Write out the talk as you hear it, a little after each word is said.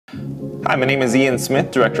Hi, my name is Ian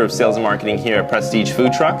Smith, Director of Sales and Marketing here at Prestige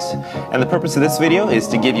Food Trucks, and the purpose of this video is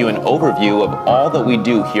to give you an overview of all that we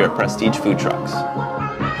do here at Prestige Food Trucks.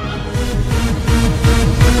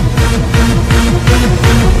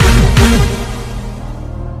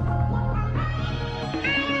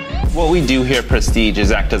 What we do here at Prestige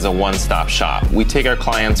is act as a one-stop shop. We take our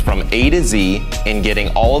clients from A to Z in getting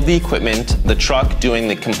all of the equipment, the truck doing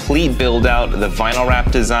the complete build-out, the vinyl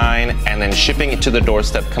wrap design, and then shipping it to the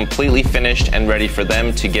doorstep completely finished and ready for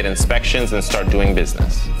them to get inspections and start doing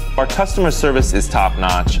business. Our customer service is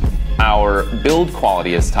top-notch. Our build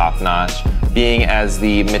quality is top-notch, being as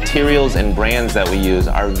the materials and brands that we use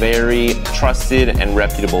are very trusted and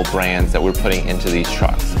reputable brands that we're putting into these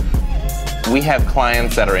trucks. We have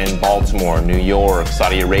clients that are in Baltimore, New York,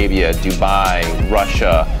 Saudi Arabia, Dubai,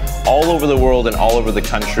 Russia, all over the world and all over the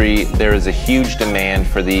country. There is a huge demand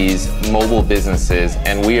for these mobile businesses,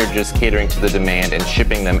 and we are just catering to the demand and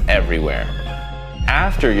shipping them everywhere.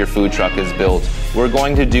 After your food truck is built, we're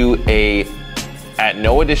going to do at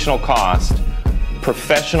no additional cost,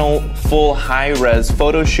 professional, full high-res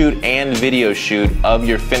photo shoot and video shoot of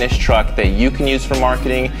your finished truck that you can use for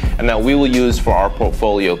marketing and that we will use for our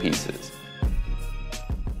portfolio pieces.